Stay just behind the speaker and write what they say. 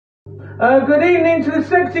Good evening to the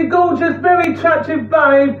sexy, gorgeous, very attractive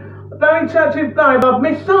babe. Very attractive babe. I've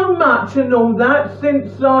missed so much and all that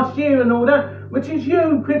since last year and all that, which is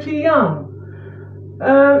you, pretty young.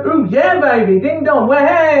 Oh yeah, baby, ding dong. Well,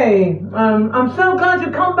 hey, I'm so glad you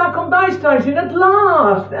come back on babestation at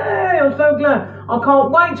last. Hey, I'm so glad. I can't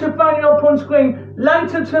wait to phone you up on screen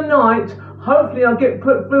later tonight. Hopefully I'll get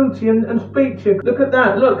put through to you and speak to you. Look at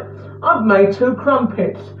that, look. I've made 2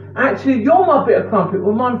 crumpets. Actually, you're my bit of crumpet.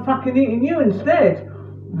 Well, I'm fucking eating you instead.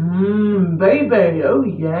 Baby. Oh,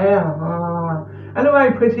 yeah.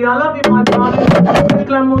 Anyway, pretty, I love you, my darling. Best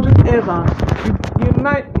glamour than ever.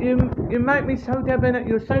 You make me so debonair.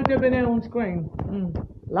 You're so debonair on screen.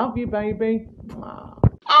 Love you, baby.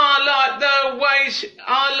 I like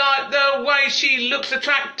the way she looks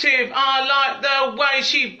attractive. I like the way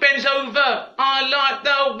she bends over. I like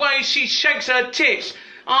the way she shakes her tits.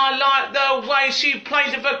 I like the way she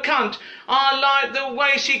plays with a cunt. I like the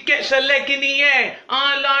way she gets her leg in the air.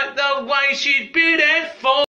 I like the way she's